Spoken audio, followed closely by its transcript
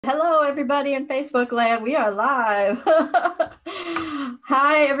Hello, everybody in Facebook land. We are live.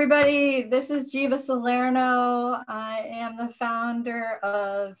 Hi, everybody. This is Jiva Salerno. I am the founder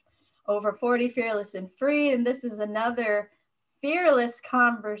of Over 40 Fearless and Free, and this is another fearless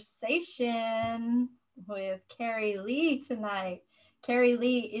conversation with Kerry Lee tonight. Kerry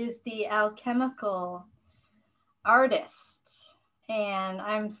Lee is the Alchemical Artist. And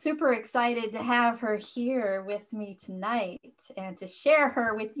I'm super excited to have her here with me tonight and to share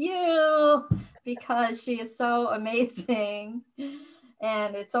her with you because she is so amazing.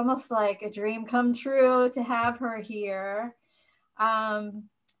 And it's almost like a dream come true to have her here.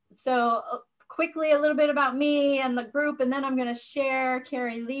 So quickly, a little bit about me and the group, and then I'm going to share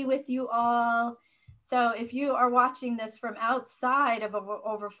Kerry Lee with you all. So if you are watching this from outside of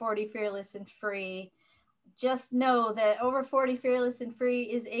Over 40 Fearless and Free, just know that Over 40 Fearless and Free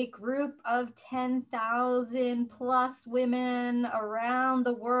is a group of 10,000 plus women around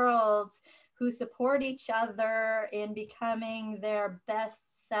the world who support each other in becoming their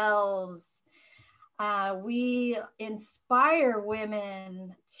best selves. We inspire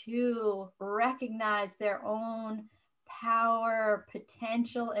women to recognize their own power,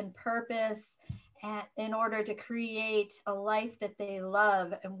 potential, and purpose in order to create a life that they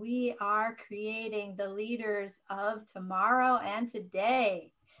love. And we are creating the leaders of tomorrow and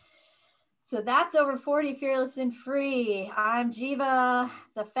today. So that's Over 40 Fearless and Free. I'm Jiva,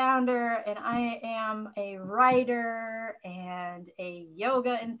 the founder, and I am a writer and a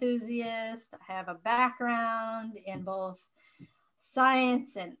yoga enthusiast. I have a background in both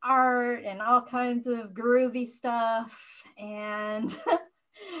science and art and all kinds of groovy stuff. And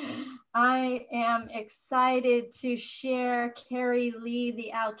I am excited to share Kerry Lee,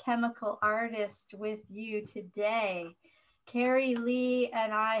 the Alchemical Artist, with you today. Kerry Lee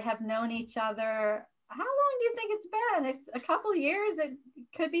and I have known each other. How long do you think it's been? It's a couple of years. It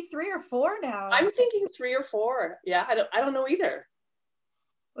could be 3 or 4 now. I'm thinking 3 or 4. Yeah, I don't know either.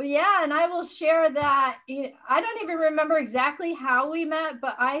 Well, yeah, and I will share that. I don't even remember exactly how we met,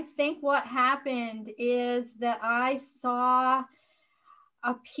 but I think what happened is that I saw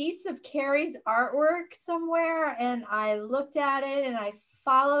a piece of Kerry's artwork somewhere, and I looked at it and I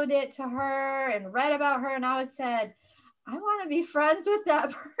followed it to her and read about her, and I said, I want to be friends with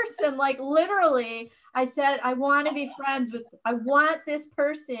that person. Like literally, I said, I want this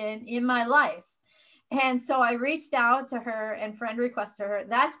person in my life. And so I reached out to her and friend requested her.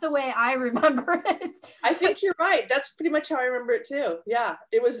 That's the way I remember it. I think you're right. That's pretty much how I remember it too. Yeah,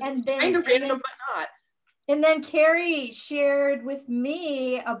 it was kind of random, but not. And then Kerry shared with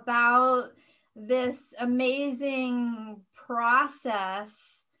me about this amazing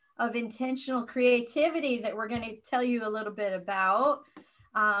process of intentional creativity that we're going to tell you a little bit about.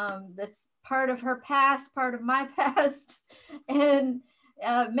 That's part of her past, part of my past, and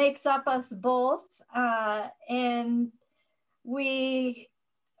makes up us both. And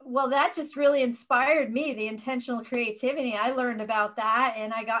that just really inspired me, the intentional creativity. I learned about that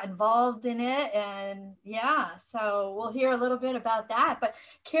and I got involved in it. And yeah, so we'll hear a little bit about that. But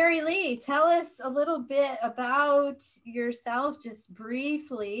Kerry Lee, tell us a little bit about yourself, just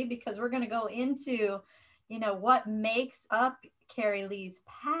briefly, because we're going to go into, what makes up Kerry Lee's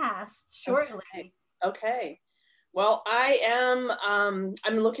past shortly. Okay. Well, I'm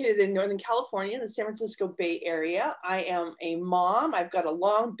located in Northern California in the San Francisco Bay Area. I am a mom. I've got a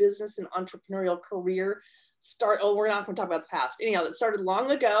long business and entrepreneurial career we're not going to talk about the past. Anyhow, that started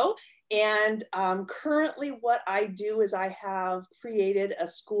long ago. And currently what I do is I have created a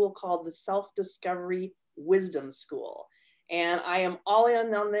school called the Self-Discovery Wisdom School. And I am all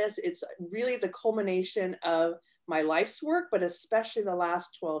in on this. It's really the culmination of my life's work, but especially the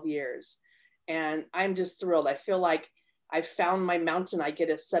last 12 years. And I'm just thrilled. I feel like I found my mountain I get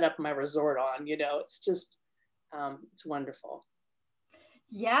to set up my resort on, it's just, it's wonderful.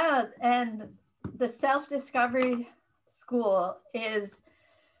 Yeah. And the Self-Discovery School is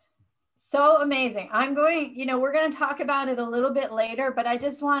so amazing. We're going to talk about it a little bit later, but I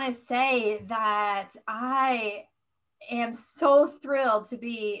just want to say that I am so thrilled to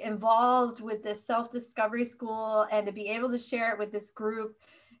be involved with this Self-Discovery School and to be able to share it with this group.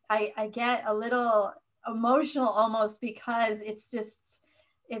 I get a little emotional almost because it's just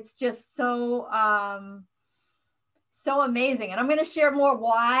so amazing. And I'm going to share more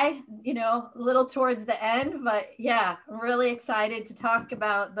why, a little towards the end, but yeah, I'm really excited to talk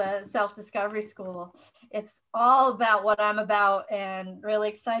about the Self-Discovery School. It's all about what I'm about and really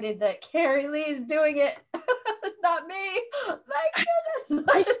excited that Kerry Lee is doing it. Not me. Thank goodness.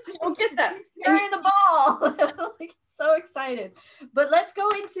 I don't get that. She's carrying the ball. Like, so excited. But let's go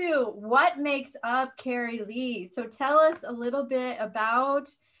into what makes up Kerry Lee. So tell us a little bit about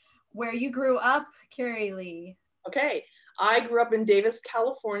where you grew up, Kerry Lee. Okay, I grew up in Davis,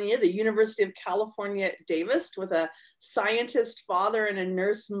 California, the University of California at Davis, with a scientist father and a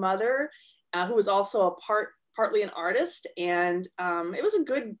nurse mother, who was also partly an artist. And it was a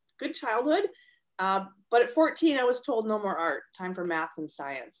good childhood. But at 14, I was told no more art, time for math and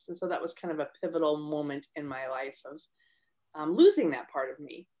science. And so that was kind of a pivotal moment in my life of losing that part of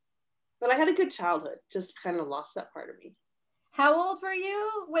me. But I had a good childhood, just kind of lost that part of me. How old were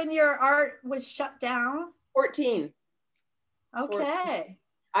you when your art was shut down? 14. Okay. 14.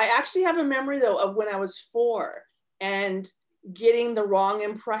 I actually have a memory though of when I was 4 and getting the wrong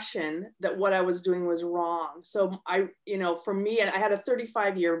impression that what I was doing was wrong. So for me, I had a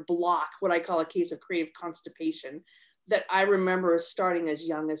 35-year block, what I call a case of creative constipation, that I remember starting as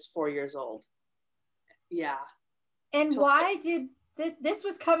young as 4 years old. Yeah. And why did this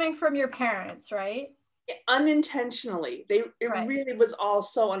was coming from your parents, right? Unintentionally. It right. really was all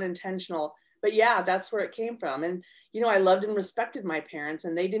so unintentional. But yeah, that's where it came from. And, I loved and respected my parents,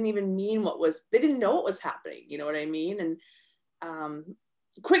 and they didn't even mean they didn't know what was happening. You know what I mean? And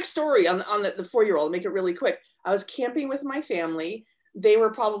quick story on the 4-year-old, make it really quick. I was camping with my family. They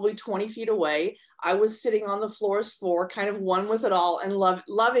were probably 20 feet away. I was sitting on the floor's floor, kind of one with it all and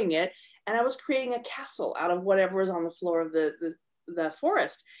loving it. And I was creating a castle out of whatever was on the floor of the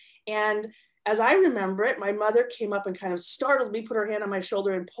forest. And as I remember it, my mother came up and kind of startled me, put her hand on my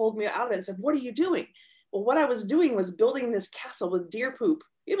shoulder and pulled me out of it and said, "What are you doing?" Well, what I was doing was building this castle with deer poop.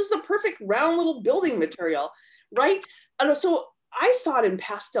 It was the perfect round little building material, right? And so I saw it in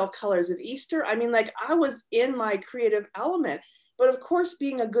pastel colors of Easter. I mean, like, I was in my creative element. But of course,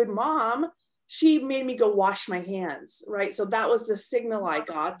 being a good mom, she made me go wash my hands, right? So that was the signal I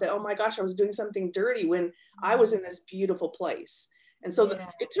got that, oh my gosh, I was doing something dirty when I was in this beautiful place. And so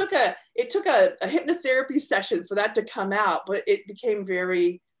it took a hypnotherapy session for that to come out, but it became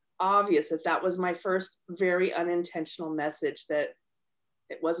very obvious that was my first very unintentional message that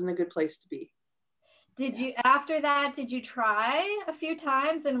it wasn't a good place to be. Did you, after that, did you try a few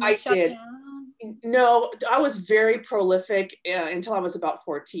times and was shut down? No, I was very prolific until I was about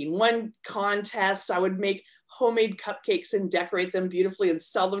 14. Won contests. I would make homemade cupcakes and decorate them beautifully and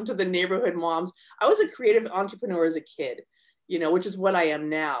sell them to the neighborhood moms. I was a creative entrepreneur as a kid, which is what I am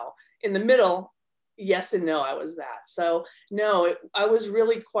now. In the middle, yes and no, I was that. So no, I was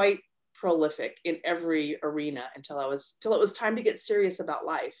really quite prolific in every arena till it was time to get serious about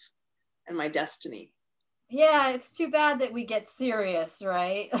life and my destiny. Yeah, it's too bad that we get serious,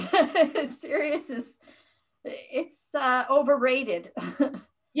 right? Serious it's overrated.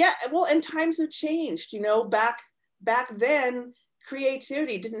 Yeah, well, and times have changed. Back then,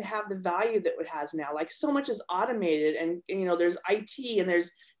 creativity didn't have the value that it has now. Like, so much is automated, and there's IT and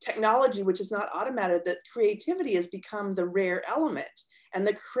there's technology which is not automated. That creativity has become the rare element and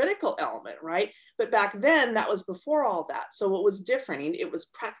the critical element, right? But back then, that was before all that. So it was different. It was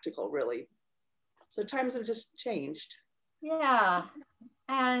practical, really. So times have just changed. Yeah.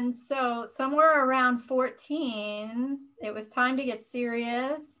 And so somewhere around 14, it was time to get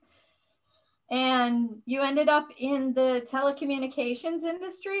serious. And you ended up in the telecommunications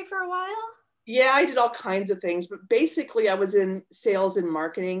industry for a while? Yeah, I did all kinds of things, but basically I was in sales and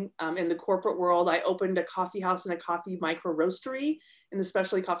marketing in the corporate world. I opened a coffee house and a coffee micro roastery in the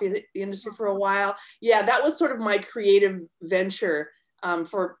specialty coffee industry for a while. Yeah, that was sort of my creative venture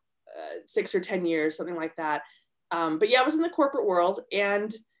for 6 or 10 years, something like that. But yeah, I was in the corporate world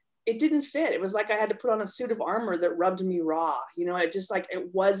and it didn't fit. It was like I had to put on a suit of armor that rubbed me raw.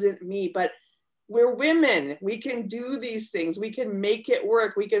 It wasn't me. But we're women. We can do these things. We can make it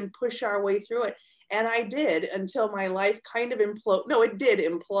work. We can push our way through it. And I did, until my life kind of imploded. No, it did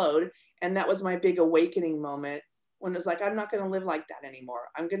implode. And that was my big awakening moment, when it was like, I'm not going to live like that anymore.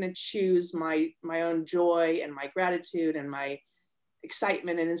 I'm going to choose my own joy and my gratitude and my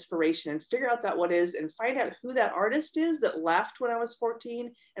excitement and inspiration, and figure out what is, and find out who that artist is that left when I was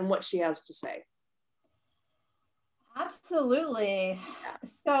 14 and what she has to say. Absolutely.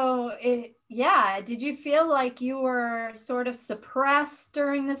 So did you feel like you were sort of suppressed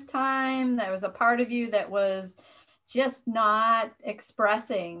during this time? There was a part of you that was just not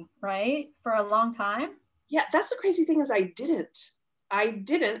expressing, right? For a long time? Yeah, that's the crazy thing, is I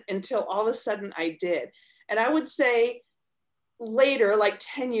didn't until all of a sudden I did. And I would say later, like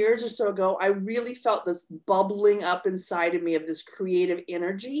 10 years or so ago, I really felt this bubbling up inside of me of this creative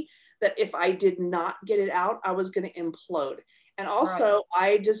energy that if I did not get it out, I was going to implode. And also,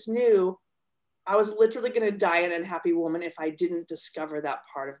 I just knew I was literally going to die an unhappy woman if I didn't discover that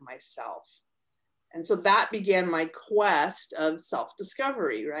part of myself. And so that began my quest of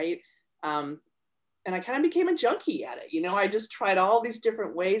self-discovery, right? and I kind of became a junkie at it. You know, I just tried all these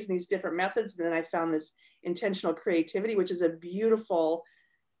different ways and these different methods. And then I found this intentional creativity, which is a beautiful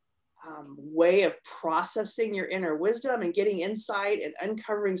way of processing your inner wisdom and getting insight and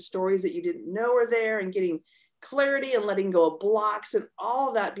uncovering stories that you didn't know were there and getting clarity and letting go of blocks and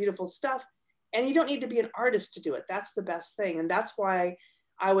all that beautiful stuff. And you don't need to be an artist to do it. That's the best thing. And that's why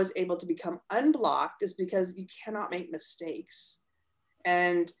I was able to become unblocked, is because you cannot make mistakes.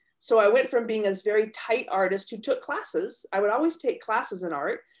 And so I went from being this very tight artist who took classes. I would always take classes in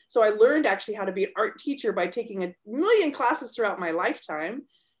art. So I learned actually how to be an art teacher by taking a million classes throughout my lifetime.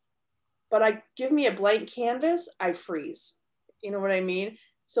 But give me a blank canvas, I freeze. You know what I mean?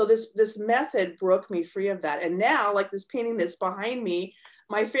 So this method broke me free of that. And now, like this painting that's behind me,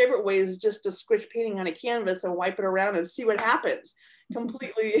 my favorite way is just to squish painting on a canvas and wipe it around and see what happens.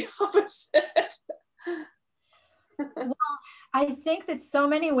 Completely opposite. Well, I think that so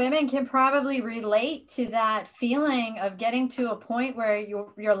many women can probably relate to that feeling of getting to a point where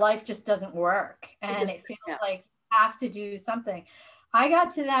your life just doesn't work and it feels like you have to do something. I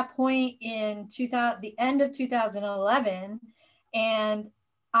got to that point in the end of 2011, and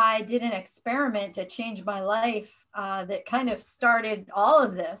I did an experiment to change my life that kind of started all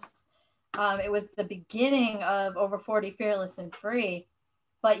of this. It was the beginning of Over 40 Fearless and Free.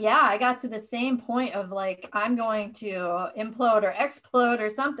 But yeah, I got to the same point of like, I'm going to implode or explode or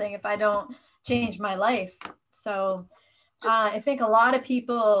something if I don't change my life. So I think a lot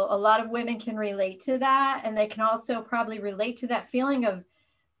of women can relate to that. And they can also probably relate to that feeling of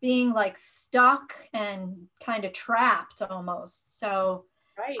being like stuck and kind of trapped almost. So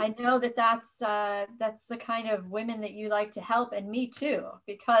right. I know that's the kind of women that you like to help, and me too,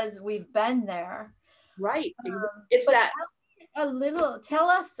 because we've been there. Right. It's that. Tell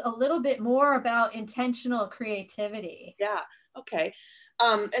us a little bit more about intentional creativity. Yeah. Okay.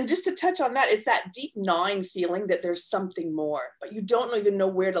 And just to touch on that, it's that deep gnawing feeling that there's something more, but you don't even know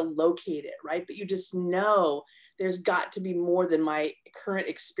where to locate it, right? But you just know there's got to be more than my current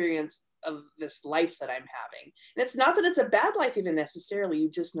experience of this life that I'm having. And it's not that it's a bad life even necessarily, you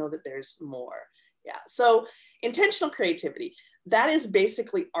just know that there's more. Yeah. So intentional creativity, that is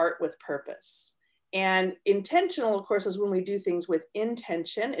basically art with purpose. And intentional, of course, is when we do things with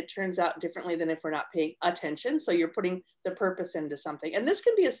intention. It turns out differently than if we're not paying attention. So you're putting the purpose into something. And this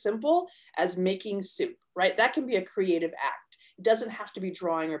can be as simple as making soup, right? That can be a creative act. It doesn't have to be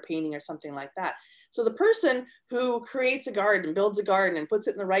drawing or painting or something like that. So the person who creates a garden, builds a garden and puts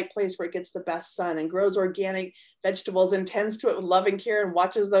it in the right place where it gets the best sun and grows organic vegetables and tends to it with loving care and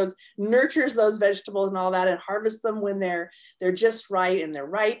nurtures those vegetables and all that, and harvests them when they're just right and they're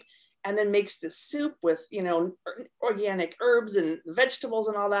ripe, and then makes this soup with, organic herbs and vegetables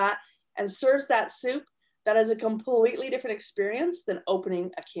and all that, and serves that soup, that is a completely different experience than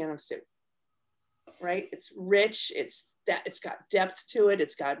opening a can of soup, right? It's rich, it's got depth to it,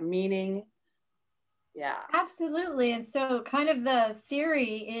 it's got meaning. Yeah. Absolutely. And so kind of the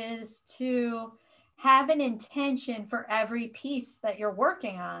theory is to have an intention for every piece that you're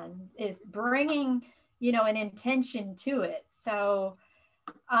working on, is bringing, an intention to it. So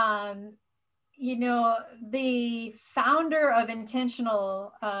the founder of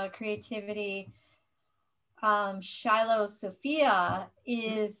intentional creativity, Shiloh Sophia,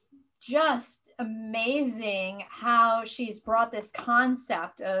 is just amazing how she's brought this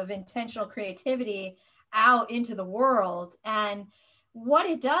concept of intentional creativity out into the world. And what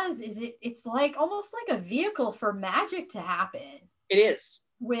it does is it's like almost like a vehicle for magic to happen. It is.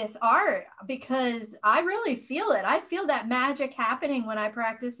 With art, because I really feel it. I feel that magic happening when I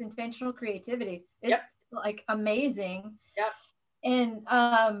practice intentional creativity. It's like amazing. Yep.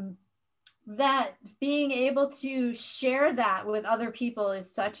 And that being able to share that with other people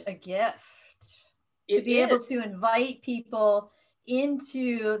is such a gift. To be able to invite people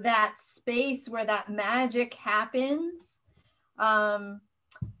into that space where that magic happens. And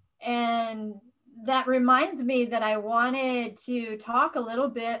that reminds me that I wanted to talk a little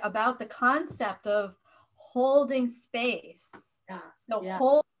bit about the concept of holding space.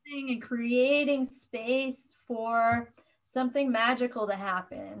 Holding and creating space for something magical to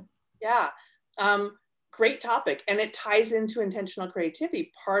happen. Yeah. Great topic. And it ties into intentional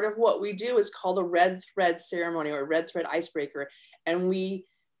creativity. Part of what we do is called a red thread ceremony or red thread icebreaker. And we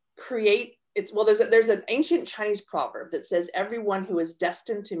create there's an ancient Chinese proverb that says everyone who is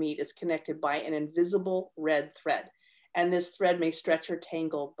destined to meet is connected by an invisible red thread. And this thread may stretch or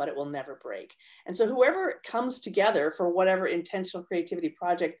tangle, but it will never break. And so whoever comes together for whatever intentional creativity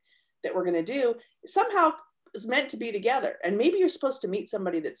project that we're going to do somehow is meant to be together. And maybe you're supposed to meet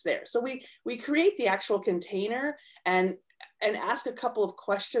somebody that's there. So we create the actual container, and and ask a couple of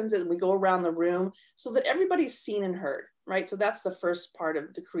questions as we go around the room so that everybody's seen and heard, right? So that's the first part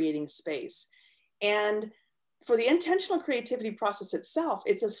of the creating space. And for the intentional creativity process itself,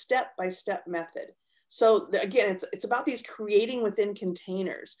 it's a step-by-step method. So again, it's about these creating within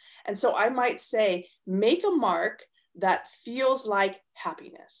containers. And so I might say, make a mark that feels like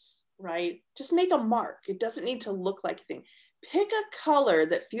happiness, right? Just make a mark. It doesn't need to look like a thing. Pick a color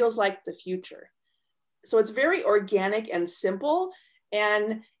that feels like the future. So it's very organic and simple.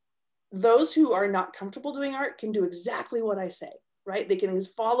 And those who are not comfortable doing art can do exactly what I say, right? They can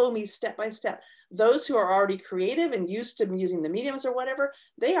follow me step by step. Those who are already creative and used to using the mediums or whatever,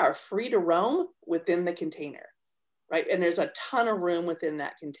 they are free to roam within the container, right? And there's a ton of room within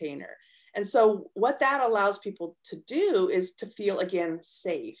that container. And so what that allows people to do is to feel, again,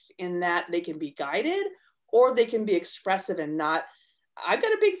 safe in that they can be guided or they can be expressive and not, I've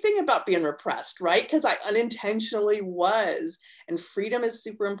got a big thing about being repressed, right? Because I unintentionally was, and freedom is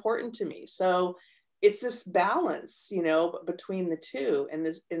super important to me. So it's this balance, you know, between the two in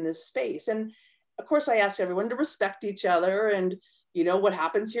this space. And of course, I ask everyone to respect each other, and you know, what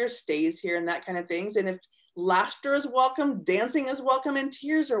happens here stays here, and that kind of things. And if laughter is welcome, dancing is welcome, and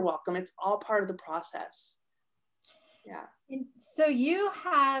tears are welcome, it's all part of the process. Yeah. So you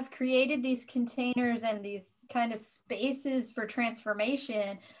have created these containers and these kind of spaces for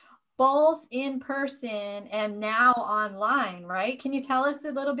transformation, both in person and now online, right? Can you tell us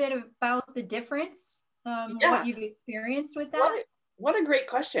a little bit about the difference, what you've experienced with that? What a great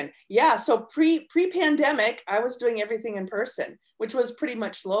question. Yeah, so pre-pandemic, I was doing everything in person, which was pretty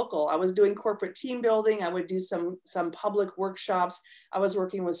much local. I was doing corporate team building. I would do some public workshops. I was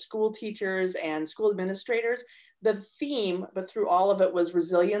working with school teachers and school administrators. The theme, but through all of it, was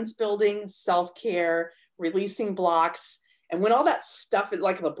resilience building, self-care, releasing blocks. And when all that stuff,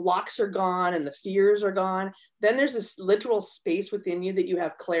 like the blocks are gone and the fears are gone, then there's this literal space within you that you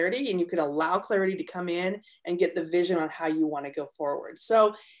have clarity, and you can allow clarity to come in and get the vision on how you want to go forward.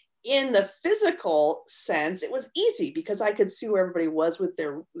 So in the physical sense, it was easy because I could see where everybody was with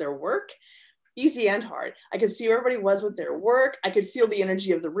their work. Easy and hard. I could see where everybody was with their work. I could feel the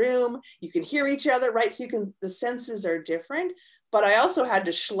energy of the room. You can hear each other, right? So the senses are different. But I also had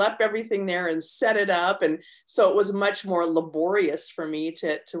to schlep everything there and set it up. And so it was much more laborious for me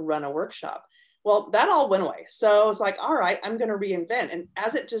to run a workshop. Well, that all went away. So it's like, all right, I'm going to reinvent. And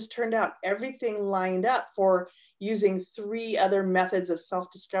as it just turned out, everything lined up for using 3 other methods of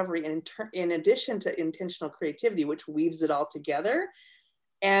self-discovery in addition to intentional creativity, which weaves it all together.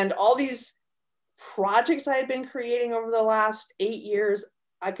 And all these projects I had been creating over the last 8 years,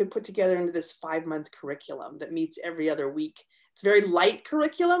 I could put together into this 5-month curriculum that meets every other week. It's very light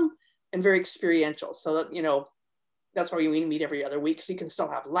curriculum and very experiential. So that, you know, that's why we meet every other week, so you can still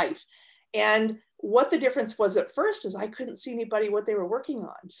have life. And what the difference was at first is I couldn't see anybody what they were working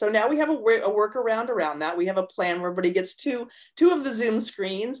on. So now we have a workaround around that. We have a plan where everybody gets two of the Zoom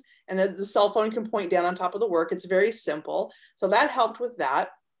screens, and the cell phone can point down on top of the work. It's very simple. So that helped with that.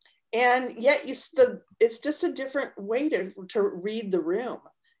 And yet it's just a different way to read the room,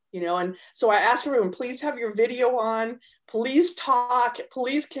 you know? And so I ask everyone, please have your video on, please talk,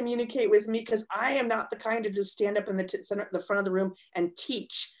 please communicate with me, because I am not the kind to just stand up in the front of the room and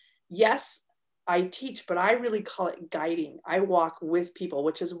teach. Yes, I teach, but I really call it guiding. I walk with people,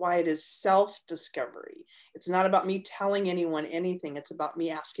 which is why it is self-discovery. It's not about me telling anyone anything. It's about me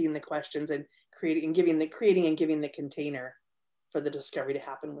asking the questions and creating and giving the container for the discovery to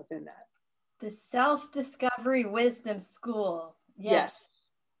happen within that. The Self-Discovery Wisdom School. Yes.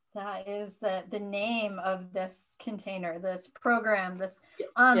 That is the name of this container, this program, this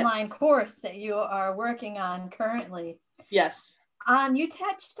online course that you are working on currently. Yes. You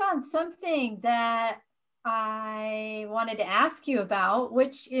touched on something that I wanted to ask you about,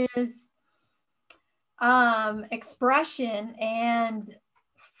 which is expression and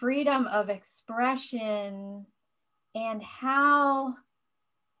freedom of expression, and how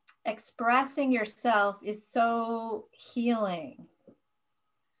expressing yourself is so healing,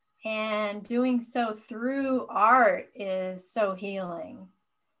 and doing so through art is so healing.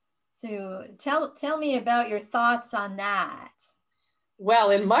 So tell me about your thoughts on that.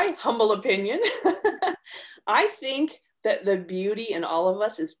 Well, in my humble opinion, I think that the beauty in all of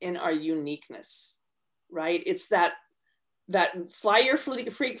us is in our uniqueness, right? It's that fly your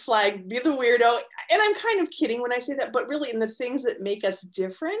freak flag, be the weirdo. And I'm kind of kidding when I say that, but really in the things that make us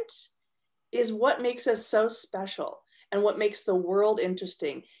different is what makes us so special and what makes the world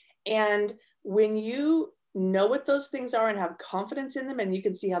interesting. And when you know what those things are and have confidence in them, and you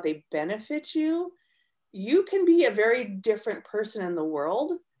can see how they benefit you, you can be a very different person in the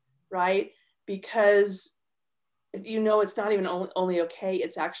world, right? Because you know, it's not even only okay,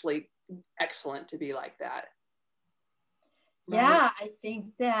 it's actually excellent to be like that. Right? Yeah, I think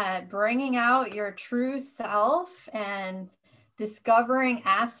that bringing out your true self and discovering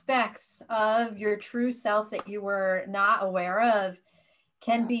aspects of your true self that you were not aware of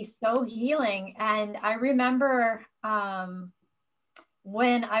can be so healing. And I remember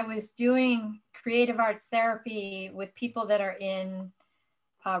when I was doing creative arts therapy with people that are in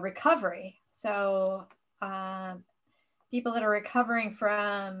recovery. So people that are recovering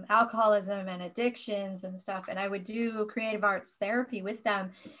from alcoholism and addictions and stuff. And I would do creative arts therapy with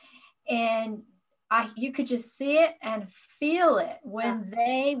them. And you could just see it and feel it when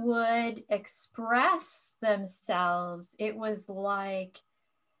they would express themselves. It was like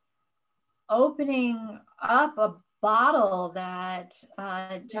opening up a bottle that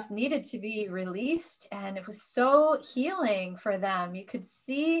just needed to be released, and it was so healing for them. You could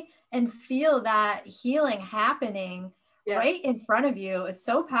see and feel that healing happening right in front of you. It's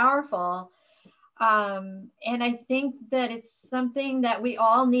so powerful. And I think that it's something that we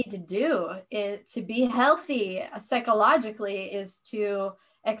all need to do to be healthy psychologically, is to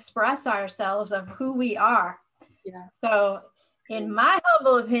express ourselves of who we are. So in my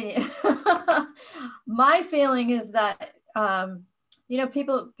humble opinion, my feeling is that, you know,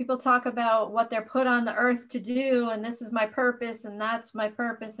 people talk about what they're put on the earth to do, and this is my purpose, and that's my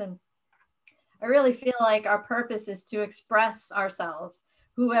purpose. And I really feel like our purpose is to express ourselves,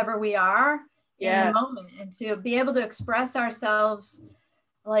 whoever we are in the moment, and to be able to express ourselves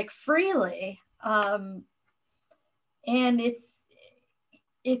like freely. And it's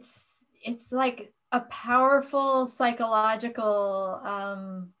like a powerful psychological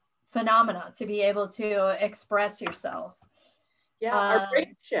phenomena to be able to express yourself. Our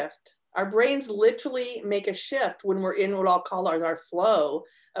brains shift. Our brains literally make a shift when we're in what I'll call our flow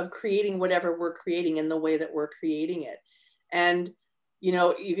of creating whatever we're creating in the way that we're creating it. And, you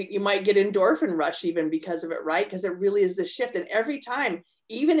know, you might get endorphin rush even because of it, right? Because it really is the shift. And every time,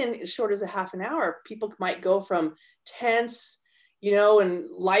 even in as short as a half an hour, people might go from tense, you know, and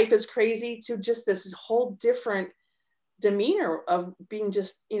life is crazy, to just this whole different demeanor of being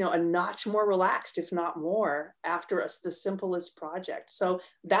just, you know, a notch more relaxed, if not more, after the simplest project. So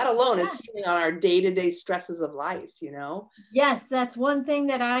that alone is healing on our day-to-day stresses of life, you know? Yes, that's one thing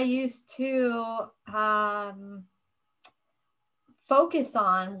that I used to focus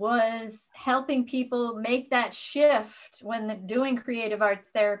on, was helping people make that shift when they're doing creative arts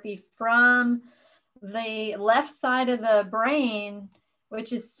therapy from the left side of the brain,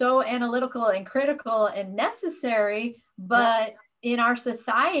 which is so analytical and critical and necessary, but in our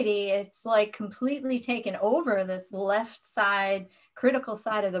society, it's like completely taken over, this left side, critical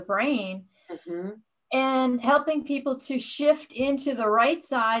side of the brain. And helping people to shift into the right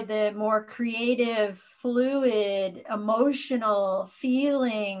side, the more creative, fluid, emotional,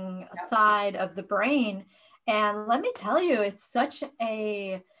 feeling side of the brain. And let me tell you, it's such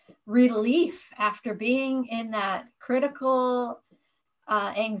a relief after being in that critical,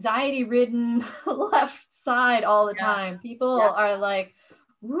 anxiety-ridden left side all the time. People are like,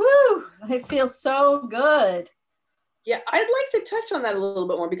 woo, it feels so good. Yeah, I'd like to touch on that a little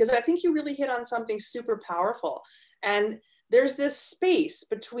bit more, because I think you really hit on something super powerful. And there's this space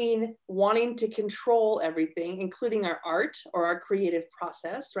between wanting to control everything, including our art or our creative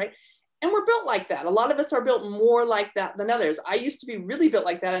process, right? And we're built like that. A lot of us are built more like that than others. I used to be really built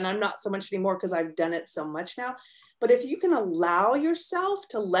like that, and I'm not so much anymore because I've done it so much now. But if you can allow yourself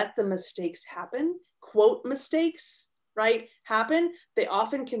to let the mistakes happen, quote mistakes, right, happen, they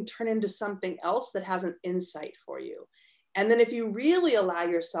often can turn into something else that has an insight for you. And then if you really allow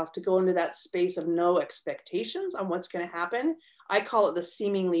yourself to go into that space of no expectations on what's going to happen, I call it the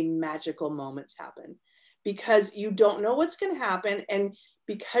seemingly magical moments happen, because you don't know what's going to happen. And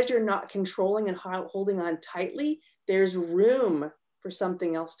because you're not controlling and holding on tightly, there's room for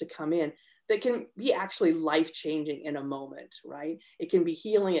something else to come in that can be actually life-changing in a moment, right? It can be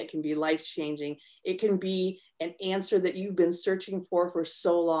healing, it can be life-changing, it can be an answer that you've been searching for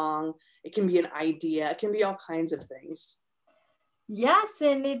so long, it can be an idea, it can be all kinds of things. Yes,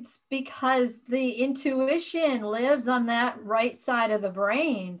 and it's because the intuition lives on that right side of the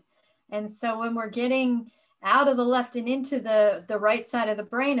brain. And so when we're getting out of the left and into the right side of the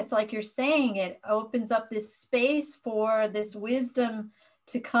brain, it's like you're saying, it opens up this space for this wisdom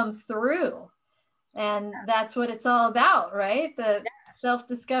to come through. And that's what it's all about, right? The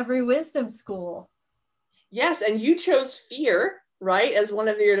self-discovery wisdom school. Yes, and you chose fear, right, as one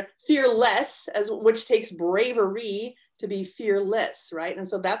of your fearless, which takes bravery to be fearless, right? And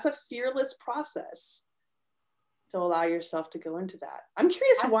so that's a fearless process. to allow yourself to go into that. I'm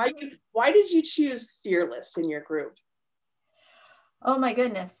curious, why did you choose fearless in your group? Oh my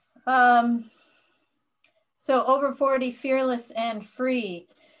goodness. So over 40, fearless and free.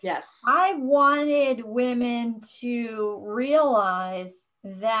 Yes. I wanted women to realize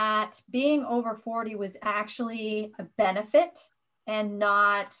that being over 40 was actually a benefit and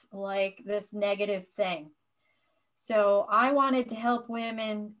not like this negative thing. So I wanted to help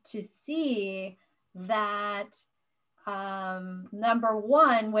women to see that, number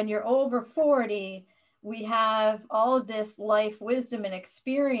one, when you're over 40, we have all of this life wisdom and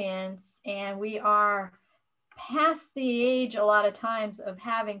experience, and we are past the age a lot of times of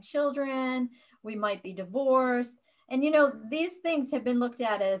having children. We might be divorced. And, you know, these things have been looked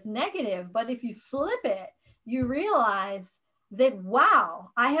at as negative, but if you flip it, you realize that, wow,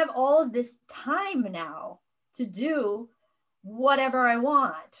 I have all of this time now to do whatever I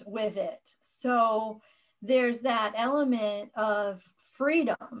want with it. So there's that element of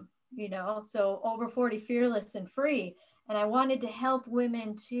freedom, you know, so over 40, fearless and free. And I wanted to help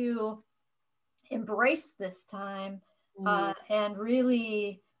women to embrace this time and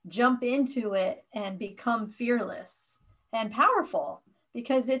really jump into it and become fearless and powerful,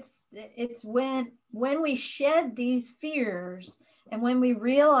 because it's when we shed these fears and when we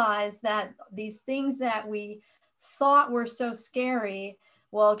realize that these things that we thought were so scary,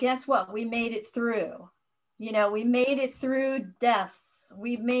 well, guess what? We made it through. You know, we made it through deaths.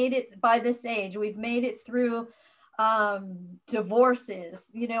 We've made it by this age. We've made it through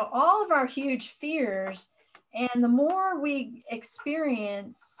divorces, you know, all of our huge fears. And the more we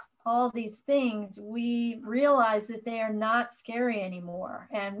experience all these things, we realize that they are not scary anymore.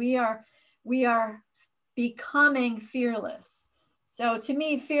 And we are becoming fearless. So to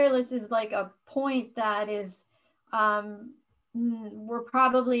me, fearless is like a point that is, we're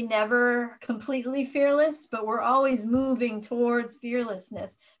probably never completely fearless, but we're always moving towards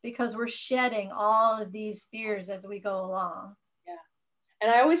fearlessness because we're shedding all of these fears as we go along. Yeah.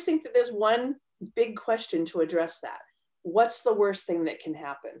 And I always think that there's one big question to address that. What's the worst thing that can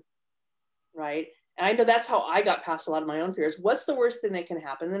happen? Right? And I know that's how I got past a lot of my own fears. What's the worst thing that can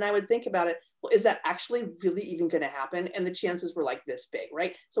happen? And then I would think about it. Well, is that actually really even going to happen? And the chances were like this big,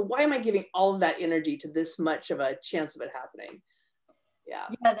 right? So why am I giving all of that energy to this much of a chance of it happening? Yeah.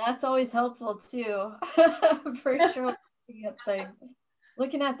 Yeah, that's always helpful too, for sure.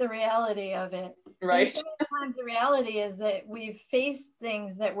 Looking at the reality of it. Right. And so many times the reality is that we've faced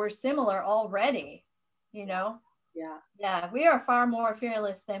things that were similar already, you know? Yeah. Yeah, we are far more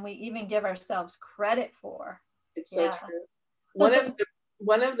fearless than we even give ourselves credit for. It's so true.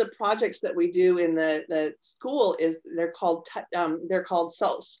 One of the projects that we do in the school is they're called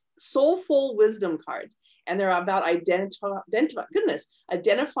soulful wisdom cards, and they're about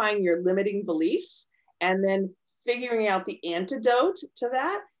identifying your limiting beliefs and then figuring out the antidote to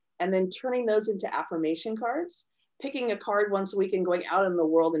that, and then turning those into affirmation cards, picking a card once a week and going out in the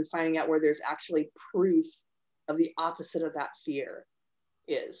world and finding out where there's actually proof of the opposite of that fear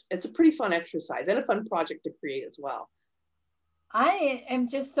is. It's a pretty fun exercise and a fun project to create as well. I am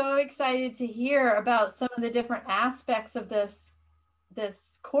just so excited to hear about some of the different aspects of this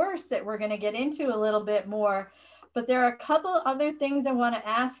course that we're going to get into a little bit more. But there are a couple other things I want to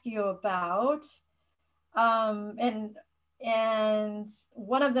ask you about. And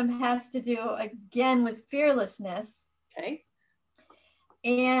one of them has to do again with fearlessness. Okay.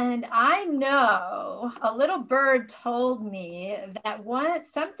 And I know a little bird told me that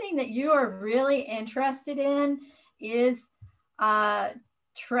something that you are really interested in is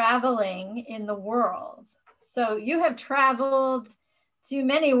traveling in the world. So you have traveled to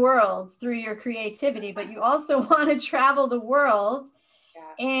many worlds through your creativity, but you also want to travel the world.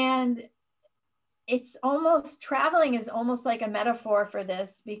 Yeah. And traveling is almost like a metaphor for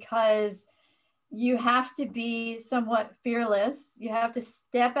this, because you have to be somewhat fearless. You have to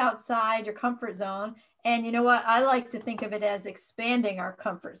step outside your comfort zone. And you know what? I like to think of it as expanding our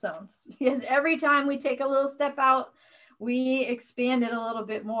comfort zones, because every time we take a little step out, we expand it a little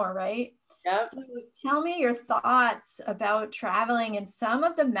bit more, right? Yep. So tell me your thoughts about traveling and some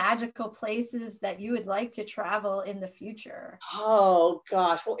of the magical places that you would like to travel in the future. Oh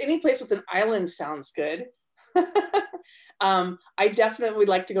gosh, well, any place with an island sounds good. I definitely would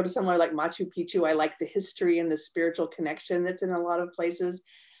like to go to somewhere like Machu Picchu. I like the history and the spiritual connection that's in a lot of places.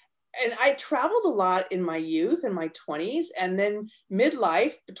 And I traveled a lot in my youth, in my 20s, and then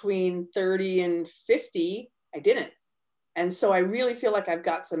midlife between 30 and 50, I didn't. And so I really feel like I've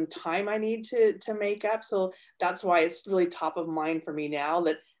got some time I need to make up. So that's why it's really top of mind for me now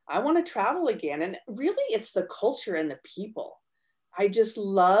that I want to travel again. And really it's the culture and the people. I just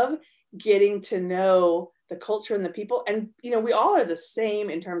love getting to know the culture and the people. And, you know, we all are the same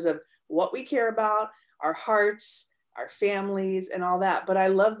in terms of what we care about, our hearts, our families, and all that. But I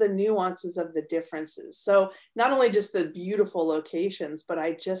love the nuances of the differences. So not only just the beautiful locations, but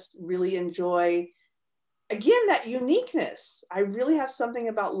I just really enjoy, again, that uniqueness. I really have something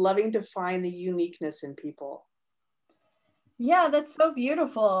about loving to find the uniqueness in people. Yeah, that's so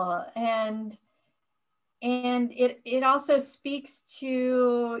beautiful. And it also speaks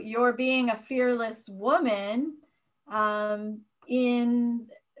to your being a fearless woman, in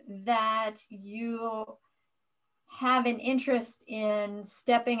that you have an interest in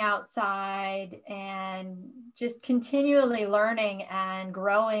stepping outside and just continually learning and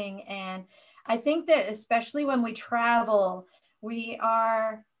growing. And I think that especially when we travel, we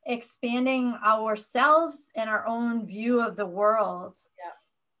are expanding ourselves and our own view of the world.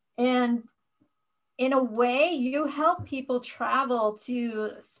 Yeah. And in a way, you help people travel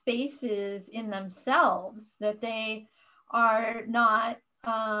to spaces in themselves that they are not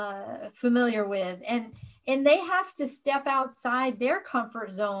familiar with. And they have to step outside their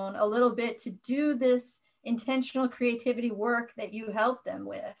comfort zone a little bit to do this intentional creativity work that you help them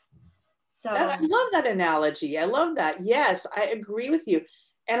with. So I love that analogy. I love that. Yes, I agree with you.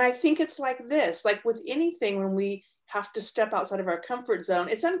 And I think it's like this, like with anything, when we have to step outside of our comfort zone,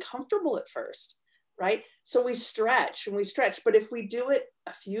 it's uncomfortable at first, right? So we stretch and we stretch, but if we do it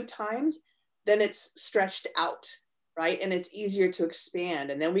a few times, then it's stretched out, right? And it's easier to expand.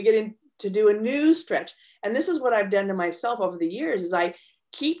 And then we get in to do a new stretch. And this is what I've done to myself over the years, is I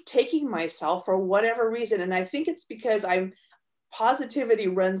keep taking myself for whatever reason. And I think it's because positivity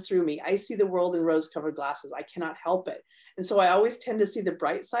runs through me. I see the world in rose-colored glasses. I cannot help it. And so I always tend to see the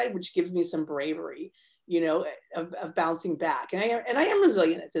bright side, which gives me some bravery, you know, of bouncing back. And I am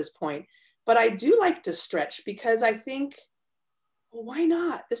resilient at this point, but I do like to stretch because I think, well, why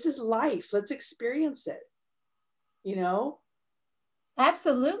not? This is life. Let's experience it, you know?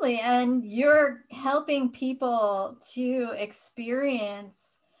 absolutely. And you're helping people to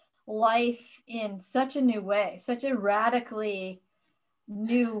experience life in such a new way, such a radically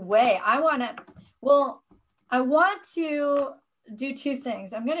new way. I want to do two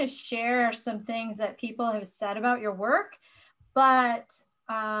things. I'm going to share some things that people have said about your work, but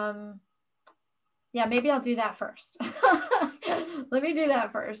yeah, maybe I'll do that first. Let me do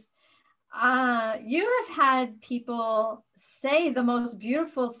that first. You have had people say the most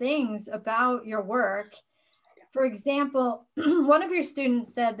beautiful things about your work. For example, one of your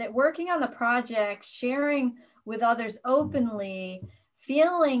students said that working on the project, sharing with others openly,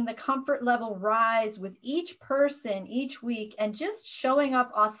 feeling the comfort level rise with each person each week, and just showing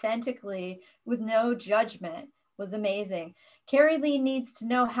up authentically with no judgment was amazing. Kerry Lee needs to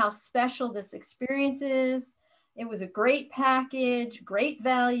know how special this experience is. It was a great package, great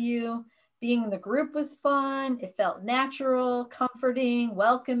value. Being in the group was fun. It felt natural, comforting,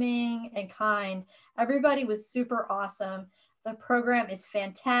 welcoming, and kind. Everybody was super awesome. The program is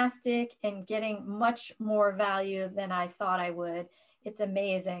fantastic and getting much more value than I thought I would. It's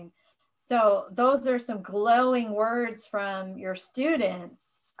amazing. So those are some glowing words from your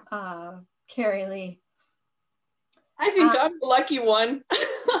students, Kerry Lee. I think I'm the lucky one.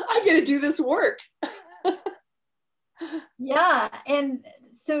 I get to do this work. Yeah. And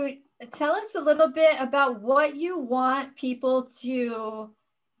so tell us a little bit about what you want people to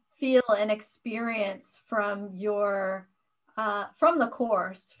feel and experience from your from the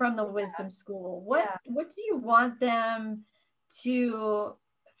course, from the Wisdom School. What do you want them to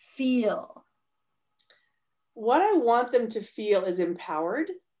feel? What I want them to feel is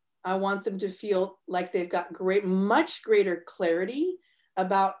empowered. I want them to feel like they've got much greater clarity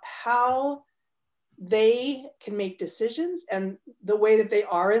about how they can make decisions and the way that they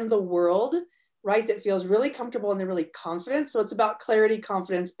are in the world, right? That feels really comfortable and they're really confident. So it's about clarity,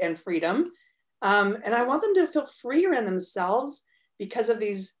 confidence, and freedom. And I want them to feel freer in themselves because of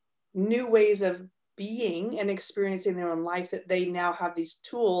these new ways of being and experiencing their own life, that they now have these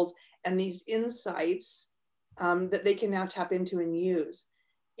tools and these insights that they can now tap into and use.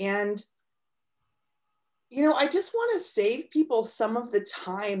 And, you know, I just want to save people some of the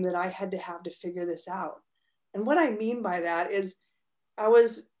time that I had to figure this out. And what I mean by that is I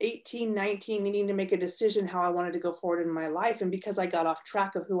was 18, 19, needing to make a decision how I wanted to go forward in my life. And because I got off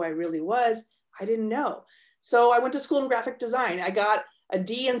track of who I really was, I didn't know. So I went to school in graphic design. I got a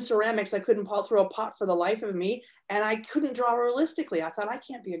D in ceramics. I couldn't throw a pot for the life of me. And I couldn't draw realistically. I thought, I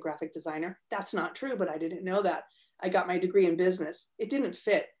can't be a graphic designer. That's not true, but I didn't know that. I got my degree in business. It didn't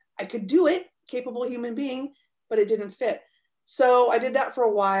fit. I could do it, capable human being, but it didn't fit. So I did that for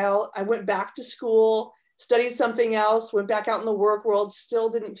a while. I went back to school, studied something else, went back out in the work world, still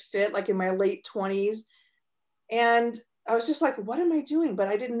didn't fit, like in my late 20s. And I was just like, what am I doing? But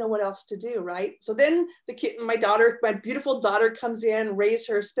I didn't know what else to do, right? So then the kid, my daughter, my beautiful daughter comes in, raise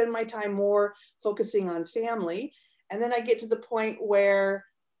her, spend my time more focusing on family. And then I get to the point where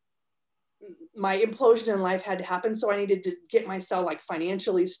my implosion in life had to happen. So I needed to get myself like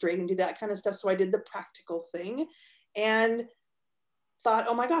financially straight and do that kind of stuff. So I did the practical thing and thought,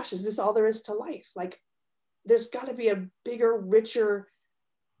 oh my gosh, is this all there is to life? Like, there's got to be a bigger, richer,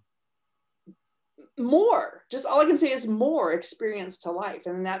 more, just all I can say is more experience to life.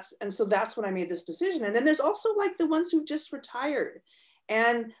 And so that's when I made this decision. And then there's also like the ones who've just retired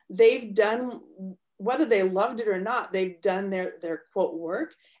and they've done, whether they loved it or not, they've done their quote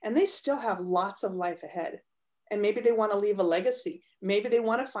work, and they still have lots of life ahead. And maybe they want to leave a legacy. Maybe they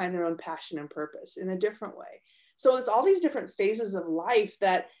want to find their own passion and purpose in a different way. So it's all these different phases of life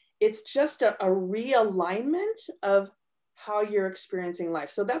that it's just a realignment of how you're experiencing life.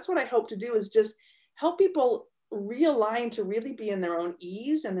 So that's what I hope to do, is just help people realign to really be in their own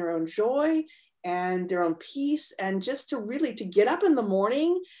ease and their own joy and their own peace, and just to really to get up in the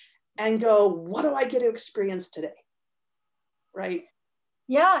morning and go, what do I get to experience today? Right?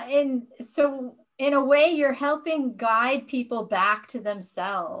 Yeah. And so in a way, you're helping guide people back to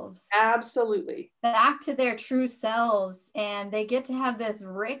themselves. Absolutely. Back to their true selves. And they get to have this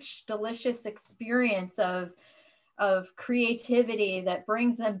rich, delicious experience of creativity that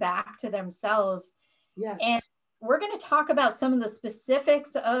brings them back to themselves. Yes. And we're going to talk about some of the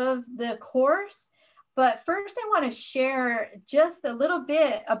specifics of the course. But first, I want to share just a little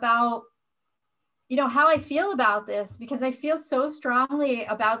bit about, you know, how I feel about this, because I feel so strongly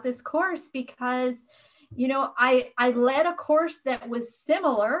about this course because, you know, I led a course that was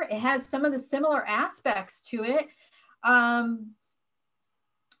similar. It has some of the similar aspects to it.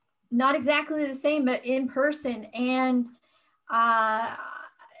 Not exactly the same, but in person. And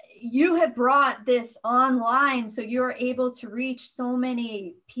you have brought this online, so you're able to reach so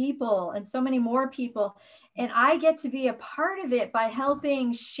many people and so many more people. And I get to be a part of it by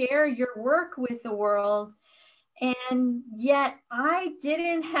helping share your work with the world. And yet I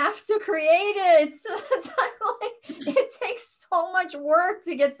didn't have to create it. So it's like, it takes so much work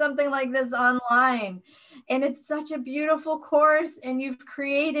to get something like this online. And it's such a beautiful course, and you've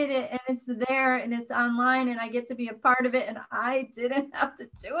created it, and it's there and it's online, and I get to be a part of it, and I didn't have to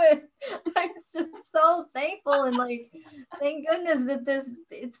do it. I'm just so thankful, and like, thank goodness that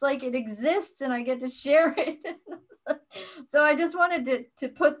it's like it exists and I get to share it. So I just wanted to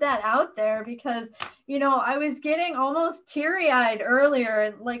put that out there because, you know, I was getting almost teary-eyed earlier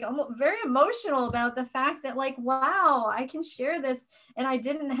and like almost very emotional about the fact that like, wow, I can share this and I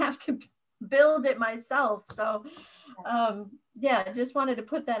didn't have to build it myself. So yeah, just wanted to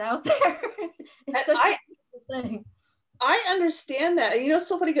put that out there. It's such a beautiful thing. I understand that. And you know, it's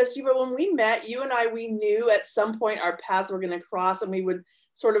so funny because when we met, you and I, we knew at some point our paths were going to cross and we would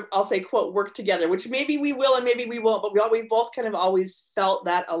sort of, I'll say, quote, work together, which maybe we will and maybe we won't, but we both kind of always felt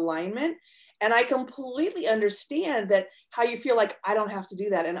that alignment. And I completely understand that how you feel like I don't have to do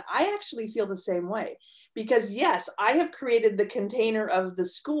that. And I actually feel the same way because yes, I have created the container of the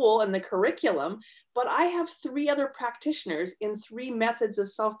school and the curriculum, but I have 3 other practitioners in 3 methods of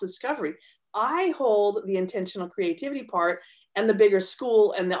self-discovery. I hold the intentional creativity part and the bigger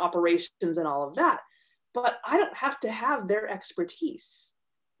school and the operations and all of that, but I don't have to have their expertise,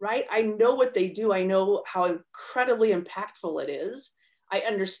 right? I know what they do. I know how incredibly impactful it is. I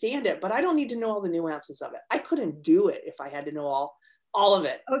understand it, but I don't need to know all the nuances of it. I couldn't do it if I had to know all of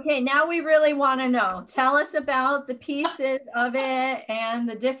it. Okay, now we really want to know. Tell us about the pieces of it and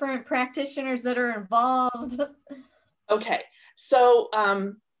the different practitioners that are involved. Okay, so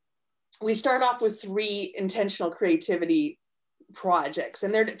we start off with 3 intentional creativity projects,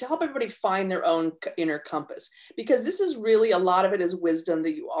 and they're to help everybody find their own inner compass, because this is really, a lot of it is wisdom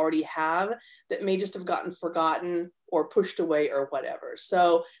that you already have that may just have gotten forgotten or pushed away or whatever.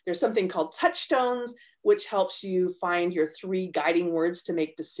 So there's something called touchstones, which helps you find your 3 guiding words to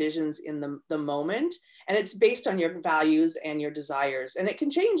make decisions in the moment. And it's based on your values and your desires. And it can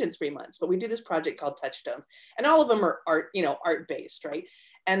change in 3 months, but we do this project called Touchstones. And all of them are art-based, right?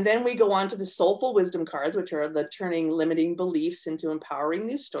 And then we go on to the soulful wisdom cards, which are the turning limiting beliefs into empowering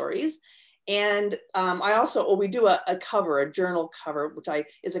new stories. And we do a cover, a journal cover, which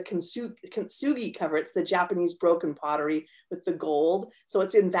is a kintsugi cover. It's the Japanese broken pottery with the gold. So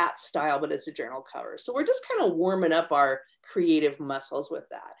it's in that style, but it's a journal cover. So we're just kind of warming up our creative muscles with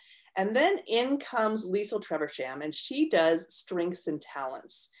that. And then in comes Liesl Treversham, and she does strengths and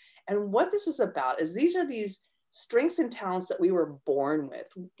talents. And what this is about is these are these strengths and talents that we were born with.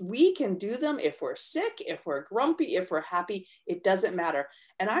 We can do them if we're sick, if we're grumpy, if we're happy, it doesn't matter.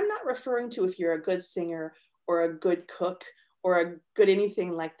 And I'm not referring to if you're a good singer or a good cook or a good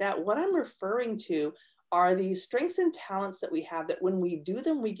anything like that. What I'm referring to are these strengths and talents that we have that when we do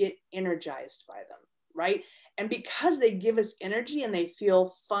them, we get energized by them, right? And because they give us energy and they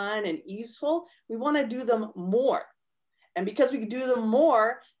feel fun and easeful, we want to do them more. And because we can do them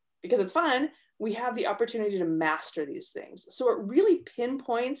more, because it's fun, we have the opportunity to master these things. So it really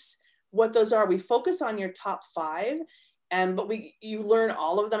pinpoints what those are. We focus on your top 5, but you learn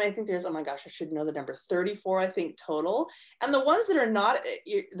all of them. I think there's, oh my gosh, I should know the number, 34, I think, total. And the ones that are not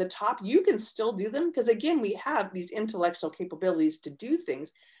the top, you can still do them because, again, we have these intellectual capabilities to do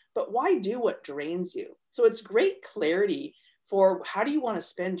things, but why do what drains you? So it's great clarity for how do you want to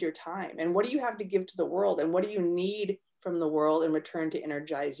spend your time and what do you have to give to the world and what do you need from the world in return to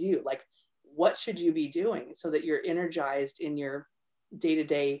energize you? Like, what should you be doing so that you're energized in your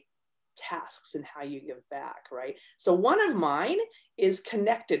day-to-day tasks and how you give back, right? So one of mine is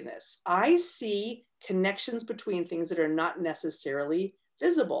connectedness. I see connections between things that are not necessarily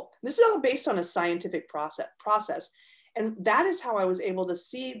visible. This is all based on a scientific process. And that is how I was able to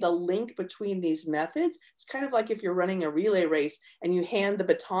see the link between these methods. It's kind of like if you're running a relay race and you hand the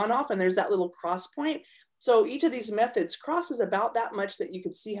baton off and there's that little cross point. So each of these methods crosses about that much that you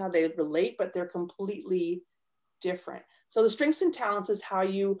can see how they relate, but they're completely different. So the strengths and talents is how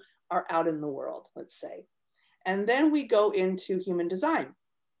you are out in the world, let's say. And then we go into human design.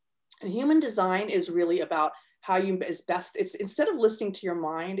 And human design is really about how you is best, it's instead of listening to your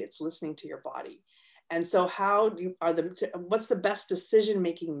mind, it's listening to your body. And so what's the best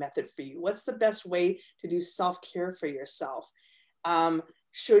decision-making method for you? What's the best way to do self-care for yourself?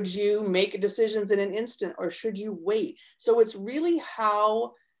 Should you make decisions in an instant or should you wait? So it's really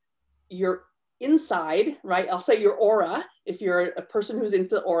how your inside, right? I'll say your aura, if you're a person who's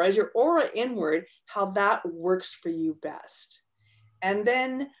into the aura, is your aura inward, how that works for you best. And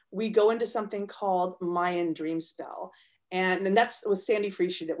then we go into something called Mayan Dream Spell. And then that's with Sandy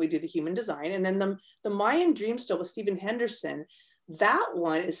Frieschi that we do the human design. And then the Mayan Dream Spell with Stephen Henderson, that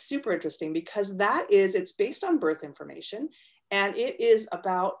one is super interesting because it's based on birth information. And it is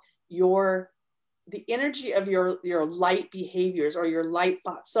about the energy of your light behaviors or your light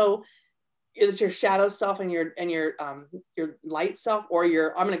thoughts. So it's your shadow self and your light self, or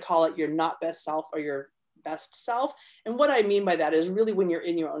I'm going to call it your not best self or your best self. And what I mean by that is really when you're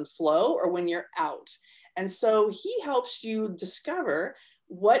in your own flow or when you're out. And so he helps you discover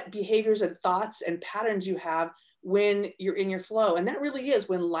what behaviors and thoughts and patterns you have when you're in your flow. And that really is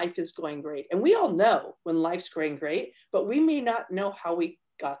when life is going great. And we all know when life's going great, but we may not know how we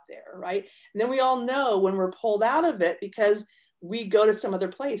got there, right? And then we all know when we're pulled out of it because we go to some other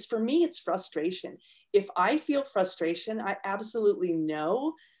place. For me, it's frustration. If I feel frustration, I absolutely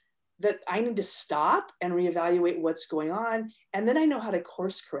know that I need to stop and reevaluate what's going on. And then I know how to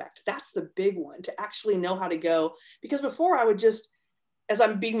course correct. That's the big one, to actually know how to go. Because before I would just, as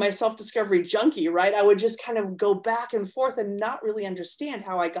I'm being my self-discovery junkie, right? I would just kind of go back and forth and not really understand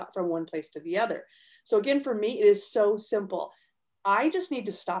how I got from one place to the other. So again, for me, it is so simple. I just need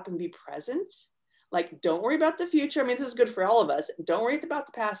to stop and be present. Like, don't worry about the future. I mean, this is good for all of us. Don't worry about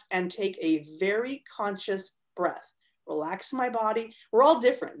the past and take a very conscious breath. Relax my body. We're all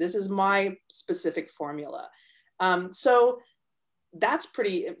different. This is my specific formula. So that's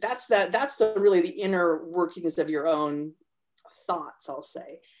really the inner workings of your own thoughts, I'll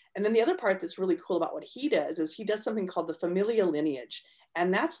say. And then the other part that's really cool about what he does is he does something called the familial lineage.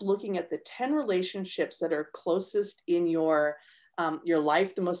 And that's looking at the 10 relationships that are closest in your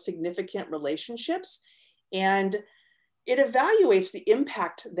life, the most significant relationships. And it evaluates the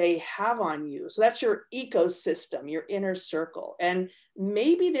impact they have on you. So that's your ecosystem, your inner circle. And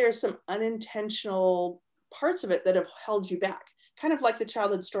maybe there's some unintentional parts of it that have held you back, kind of like the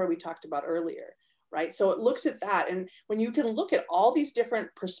childhood story we talked about earlier, right? So it looks at that. And when you can look at all these different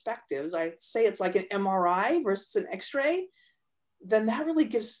perspectives, I say it's like an MRI versus an X-ray, then that really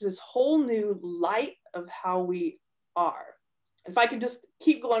gives this whole new light of how we are. If I could just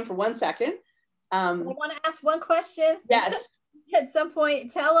keep going for 1 second. I want to ask one question. Yes. At some point,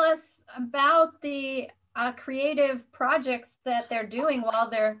 tell us about the creative projects that they're doing while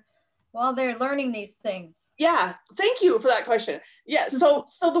they're learning these things. Yeah, thank you for that question. Yeah, so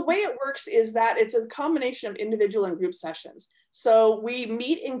the way it works is that it's a combination of individual and group sessions. So we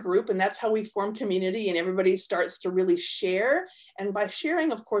meet in group, and that's how we form community, and everybody starts to really share. And by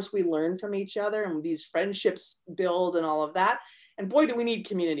sharing, of course, we learn from each other, and these friendships build and all of that. And boy, do we need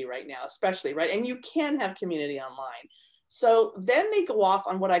community right now, especially, right? And you can have community online. So then they go off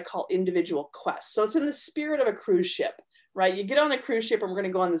on what I call individual quests. So it's in the spirit of a cruise ship, right? You get on the cruise ship and we're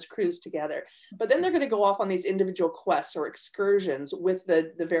going to go on this cruise together. But then they're going to go off on these individual quests or excursions with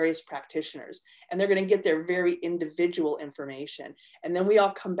the various practitioners. And they're going to get their very individual information. And then we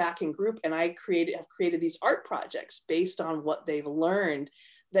all come back in group, and I have created these art projects based on what they've learned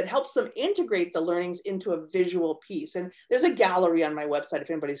that helps them integrate the learnings into a visual piece. And there's a gallery on my website if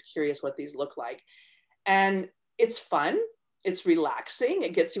anybody's curious what these look like. And it's fun. It's relaxing.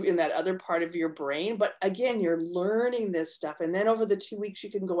 It gets you in that other part of your brain. But again, you're learning this stuff. And then over the 2 weeks,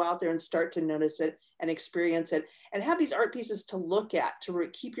 you can go out there and start to notice it and experience it and have these art pieces to look at, to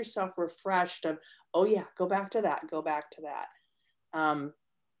keep yourself refreshed of, oh yeah, go back to that, go back to that. And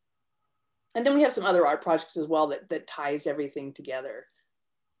then we have some other art projects as well that ties everything together.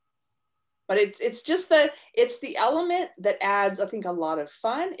 But it's the element that adds, I think, a lot of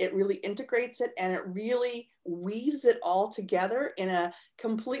fun. It really integrates it, and it really weaves it all together in a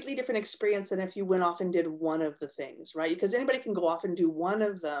completely different experience than if you went off and did one of the things, right? Because anybody can go off and do one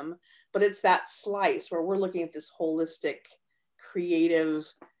of them, but it's that slice where we're looking at this holistic, creative,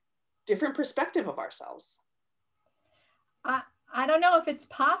 different perspective of ourselves. I don't know if it's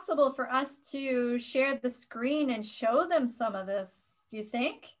possible for us to share the screen and show them some of this. Do you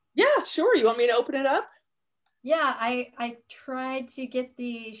think? Yeah, sure. You want me to open it up? Yeah, I tried to get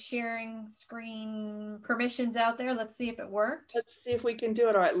the sharing screen permissions out there. Let's see if it worked. Let's see if we can do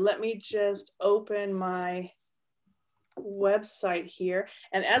it. All right, let me just open my website here.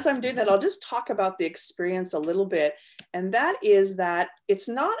 And as I'm doing that, I'll just talk about the experience a little bit. And that is that it's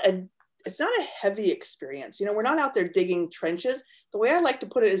not a heavy experience. You know, we're not out there digging trenches. The way I like to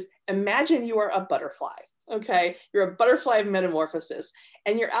put it is, imagine you are a butterfly. Okay, you're a butterfly of metamorphosis,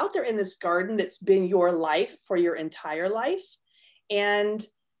 and you're out there in this garden that's been your life for your entire life. And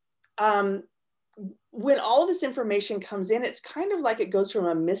when all of this information comes in, it's kind of like it goes from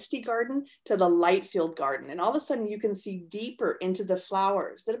a misty garden to the light filled garden. And all of a sudden you can see deeper into the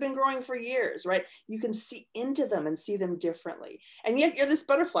flowers that have been growing for years, right? You can see into them and see them differently. And yet you're this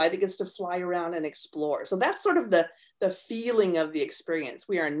butterfly that gets to fly around and explore. So that's sort of the feeling of the experience.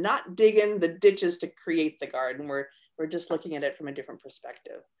 We are not digging the ditches to create the garden. We're just looking at it from a different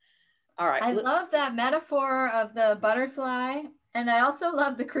perspective. All right. I love that metaphor of the butterfly. And I also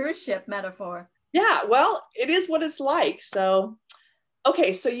love the cruise ship metaphor. Yeah, well, it is what it's like. So,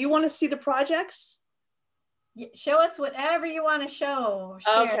 okay, so you want to see the projects? Show us whatever you want to show.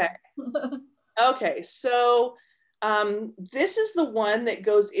 Share. Okay. Okay, so this is the one that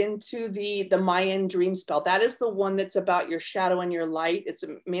goes into the Mayan dream spell. That is the one that's about your shadow and your light. It's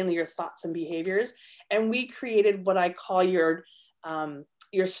mainly your thoughts and behaviors. And we created what I call your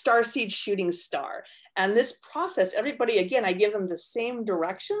starseed shooting star. And this process, everybody, again, I give them the same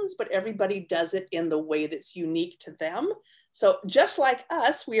directions, but everybody does it in the way that's unique to them. So just like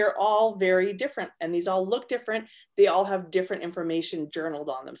us, we are all very different, and these all look different. They all have different information journaled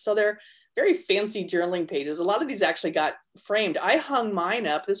on them. So they're very fancy journaling pages. A lot of these actually got framed. I hung mine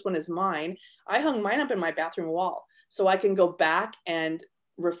up. This one is mine. I hung mine up in my bathroom wall so I can go back and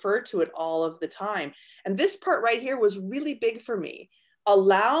refer to it all of the time. And this part right here was really big for me.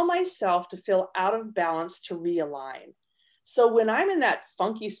 Allow myself to feel out of balance to realign. So when I'm in that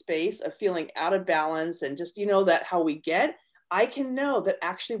funky space of feeling out of balance and just, you know, that how we get, I can know that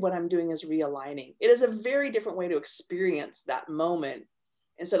actually what I'm doing is realigning. It is a very different way to experience that moment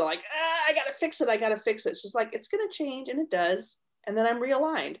instead of like, I got to fix it. I got to fix it. It's just like, it's going to change, and it does. And then I'm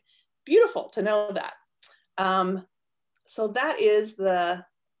realigned. Beautiful to know that. So that is kind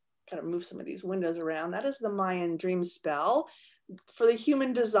of move some of these windows around. That is the Mayan dream spell. For the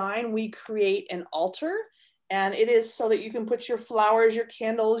human design, we create an altar, and it is so that you can put your flowers, your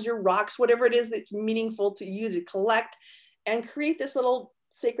candles, your rocks, whatever it is that's meaningful to you to collect, and create this little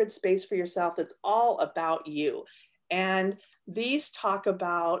sacred space for yourself that's all about you. And these talk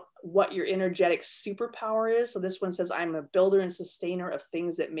about what your energetic superpower is. So this one says, I'm a builder and sustainer of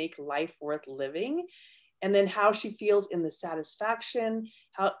things that make life worth living. And then how she feels in the satisfaction,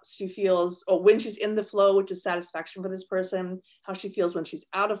 how she feels, or when she's in the flow, which is satisfaction for this person, how she feels when she's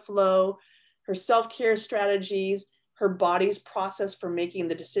out of flow, her self-care strategies, her body's process for making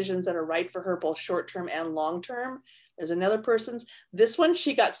the decisions that are right for her, both short-term and long-term. There's another person's. This one,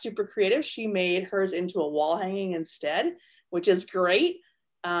 she got super creative. She made hers into a wall hanging instead, which is great.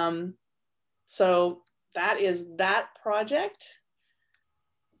 So that is that project.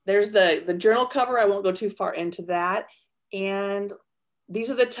 There's the journal cover. I won't go too far into that. And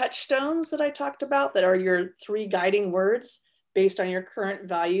these are the touchstones that I talked about that are your 3 guiding words based on your current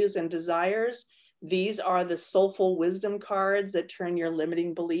values and desires. These are the soulful wisdom cards that turn your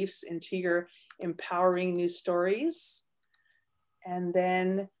limiting beliefs into your empowering new stories. And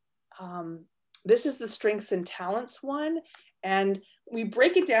then This is the strengths and talents one. And we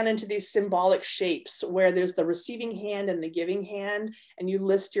break it down into these symbolic shapes where there's the receiving hand and the giving hand, and you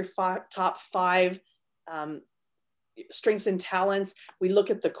list your top five strengths and talents. We look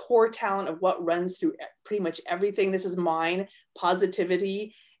at the core talent of what runs through pretty much everything. This is mine,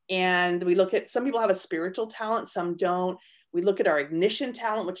 positivity. And we look at, some people have a spiritual talent, some don't. We look at our ignition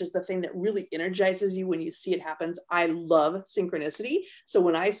talent, which is the thing that really energizes you when you see it happens. I love synchronicity. So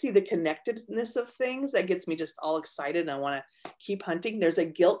when I see the connectedness of things, that gets me just all excited and I want to keep hunting. There's a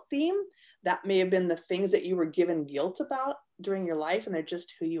guilt theme. That may have been the things that you were given guilt about during your life, and they're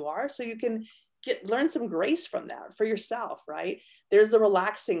just who you are. So you can learn some grace from that for yourself, right? There's the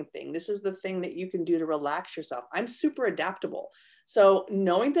relaxing thing. This is the thing that you can do to relax yourself. I'm super adaptable. So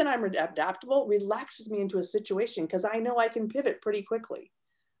knowing that I'm adaptable relaxes me into a situation because I know I can pivot pretty quickly,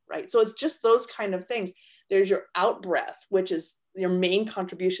 right? So it's just those kind of things. There's your out breath, which is your main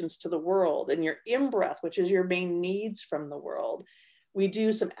contributions to the world, and your in breath, which is your main needs from the world. We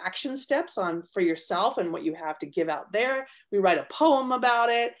do some action steps on for yourself and what you have to give out there. We write a poem about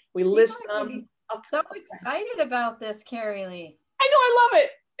it. We list them. So excited about this, Kerry Lee. I know, I love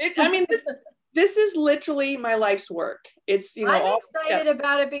it. I mean, this is literally my life's work. It's, you know, I'm excited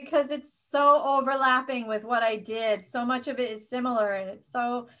about it because it's so overlapping with what I did. So much of it is similar, and it's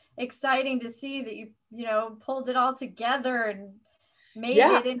so exciting to see that you know, pulled it all together and made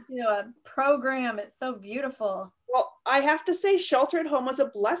it into a program. It's so beautiful. Well, I have to say shelter at home was a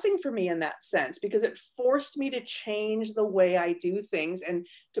blessing for me in that sense, because it forced me to change the way I do things and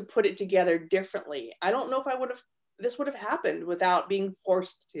to put it together differently. I don't know if this would have happened without being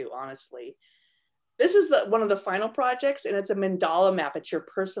forced to, honestly. This is one of the final projects, and it's a mandala map. It's your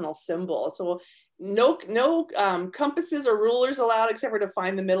personal symbol. So no compasses or rulers allowed except for to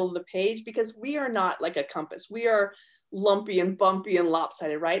find the middle of the page, because we are not like a compass. We are lumpy and bumpy and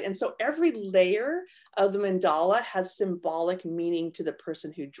lopsided, right? And so every layer of the mandala has symbolic meaning to the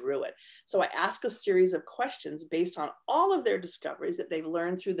person who drew it. So I ask a series of questions based on all of their discoveries that they've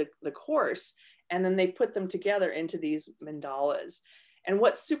learned through the course, and then they put them together into these mandalas. And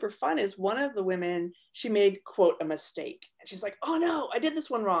what's super fun is one of the women, she made, quote, a mistake. And she's like, oh no, I did this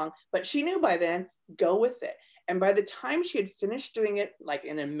one wrong. But she knew by then, go with it. And by the time she had finished doing it, like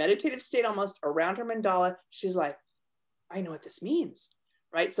in a meditative state almost around her mandala, she's like, I know what this means,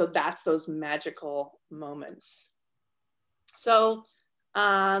 right? So that's those magical moments. So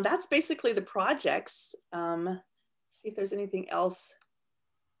that's basically the projects. See if there's anything else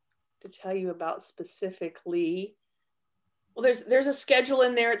to tell you about specifically. Well, there's a schedule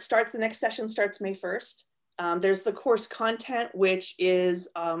in there. The next session starts May 1st. There's the course content, which is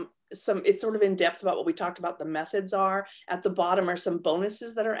it's sort of in depth about what we talked about the methods are. At the bottom are some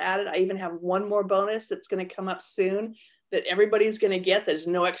bonuses that are added. I even have one more bonus that's going to come up soon that everybody's going to get. There's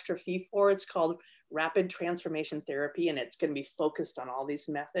no extra fee for. It's called Rapid Transformation Therapy, and it's going to be focused on all these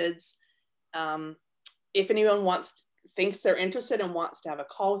methods. If anyone thinks they're interested and wants to have a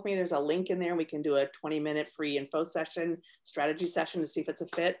call with me, there's a link in there. We can do a 20-minute free info session, strategy session to see if it's a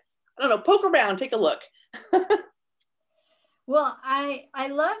fit. I don't know, poke around, take a look. Well, I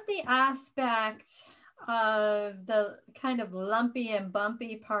love the aspect of the kind of lumpy and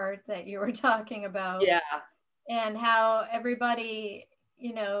bumpy part that you were talking about. Yeah. And how everybody,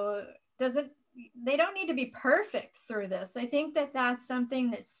 you know, they don't need to be perfect through this. I think that that's something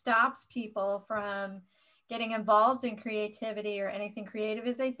that stops people from getting involved in creativity or anything creative,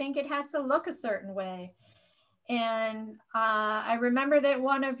 is I think it has to look a certain way. And I remember that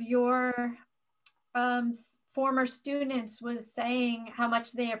one of your former students was saying how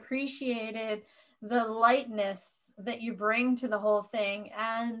much they appreciated the lightness that you bring to the whole thing,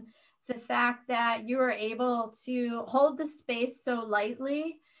 and the fact that you were able to hold the space so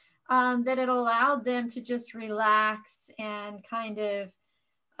lightly that it allowed them to just relax and kind of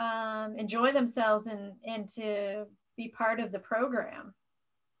enjoy themselves and to be part of the program.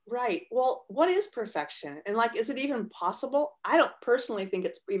 Right. Well, what is perfection? And like, is it even possible? I don't personally think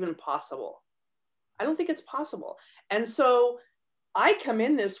it's even possible. I don't think it's possible. And so I come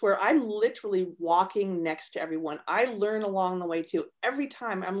in this where I'm literally walking next to everyone. I learn along the way too. Every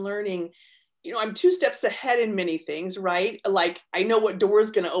time I'm learning, you know, I'm 2 steps ahead in many things, right? Like I know what door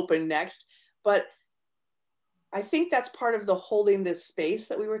is going to open next, but I think that's part of the holding this space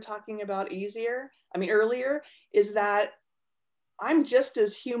that we were talking about earlier, is that I'm just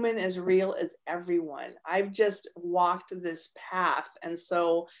as human, as real as everyone. I've just walked this path. And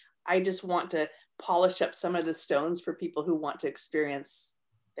so I just want to polish up some of the stones for people who want to experience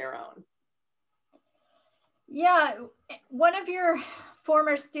their own. Yeah, one of your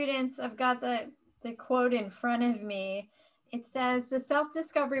former students, I've got the quote in front of me, It says the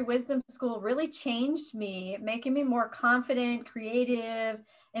Self-Discovery Wisdom School really changed me, making me more confident, creative,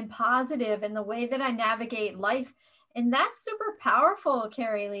 and positive in the way that I navigate life. And that's super powerful,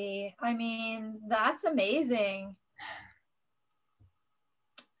 Kerry Lee. I mean, that's amazing.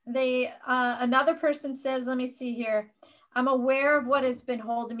 Another person says, let me see here. I'm aware of what has been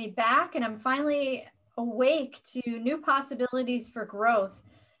holding me back, and I'm finally awake to new possibilities for growth.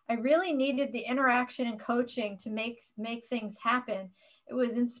 I really needed the interaction and coaching to make things happen. It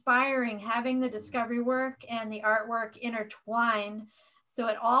was inspiring having the discovery work and the artwork intertwine, so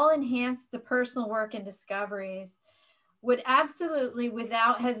it all enhanced the personal work and discoveries. Would absolutely,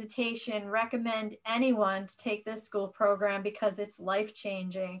 without hesitation, recommend anyone to take this school program because it's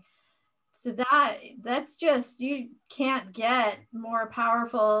life-changing. So that's just, you can't get more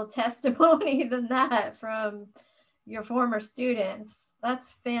powerful testimony than that from your former students.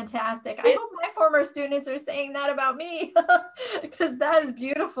 That's fantastic. I hope my former students are saying that about me because that is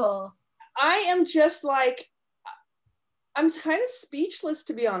beautiful. I am just like, I'm kind of speechless,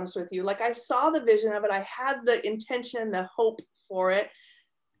 to be honest with you. Like, I saw the vision of it. I had the intention and the hope for it.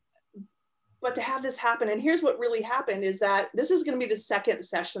 But to have this happen, and here's what really happened, is that this is going to be the second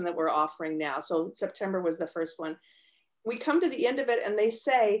session that we're offering now. So September was the first one. We come to the end of it and they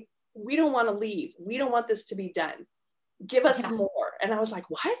say, we don't want to leave. We don't want this to be done. Give us more. And I was like,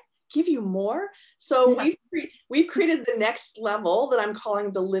 what? Give you more? So we've created the next level that I'm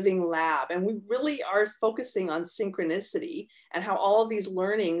calling the living lab. And we really are focusing on synchronicity and how all of these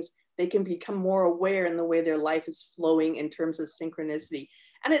learnings, they can become more aware in the way their life is flowing in terms of synchronicity.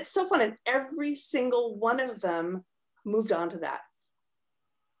 And it's so fun. And every single one of them moved on to that.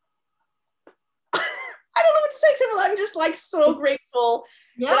 I don't know what to say, except for I'm just like so grateful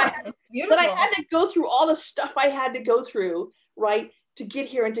that I had to go through all the stuff I had to go through, right, to get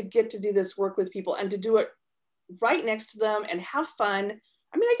here and to get to do this work with people and to do it right next to them and have fun.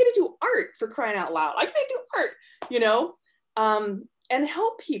 I mean, I get to do art, for crying out loud. I get to do art, you know, and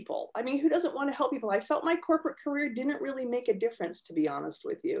help people. I mean, who doesn't want to help people? I felt my corporate career didn't really make a difference, to be honest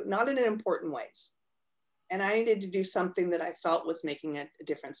with you, not in important ways. And I needed to do something that I felt was making a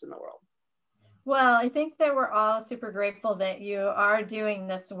difference in the world. Well, I think that we're all super grateful that you are doing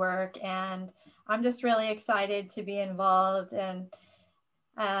this work, and I'm just really excited to be involved. And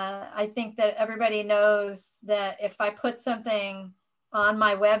I think that everybody knows that if I put something on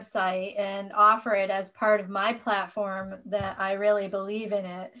my website and offer it as part of my platform, that I really believe in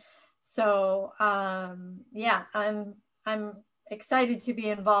it. So yeah, I'm excited to be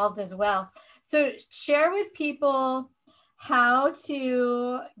involved as well. So share with people how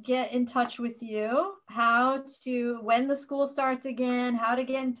to get in touch with you, when the school starts again, how to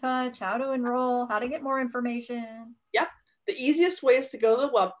get in touch, how to enroll, how to get more information. Yep. The easiest way is to go to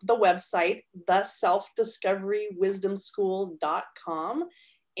the website, theselfdiscoverywisdomschool.com.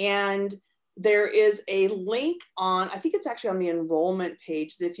 And there is a link on, I think it's actually on the enrollment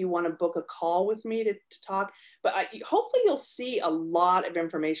page, that if you want to book a call with me to talk, but hopefully you'll see a lot of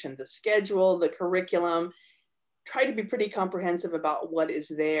information, the schedule, the curriculum. Try to be pretty comprehensive about what is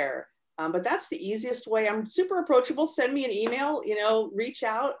there. But that's the easiest way. I'm super approachable. Send me an email, you know, reach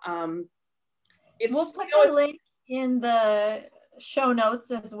out. We'll put the link in the show notes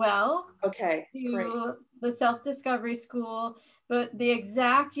as well. Okay, great. The Self-Discovery School, but the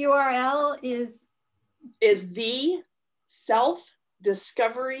exact URL is the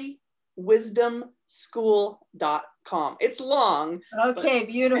selfdiscoverywisdomschool.com. It's long. Okay,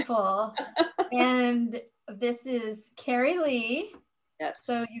 beautiful. And this is Kerry Lee. Yes.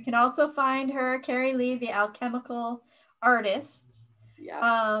 So you can also find her, Kerry Lee, the Alchemical Artist.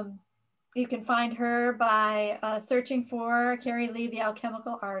 Yeah. You can find her by searching for Kerry Lee, the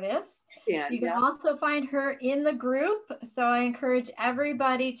Alchemical Artist. You can also find her in the group. So I encourage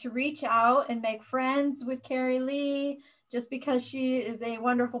everybody to reach out and make friends with Kerry Lee, just because she is a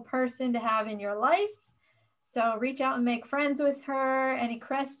wonderful person to have in your life. So reach out and make friends with her. Any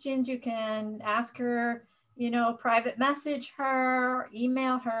questions, you can ask her, you know, private message her,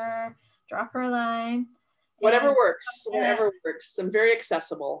 email her, drop her a line. Whatever works, whatever works. I'm very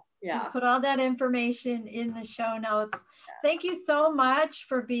accessible. Yeah. Put all that information in the show notes. Thank you so much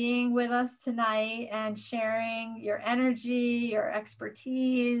for being with us tonight and sharing your energy, your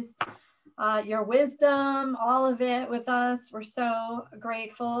expertise, your wisdom, all of it with us. We're so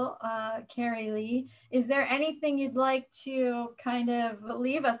grateful, Kerry Lee. Is there anything you'd like to kind of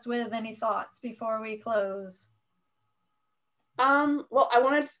leave us with? Any thoughts before we close? Well, I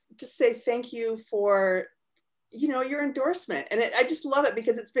wanted to say thank you for, you know, your endorsement. And I just love it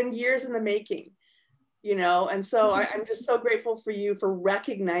because it's been years in the making, you know, and so I'm just so grateful for you for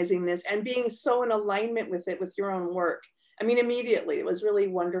recognizing this and being so in alignment with it, with your own work. I mean, immediately. It was really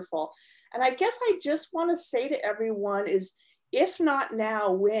wonderful. And I guess I just want to say to everyone is, if not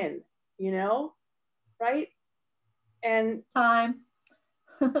now, when, you know, right? And Time.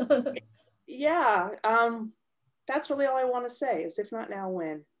 yeah, that's really all I want to say is, if not now,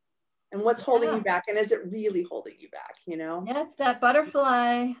 when? And what's holding you back? And is it really holding you back, you know? Yeah, it's that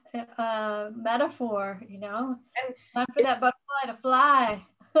butterfly metaphor, you know? And It's time for that butterfly to fly.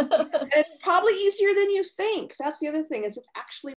 and it's probably easier than you think. That's the other thing, is it's actually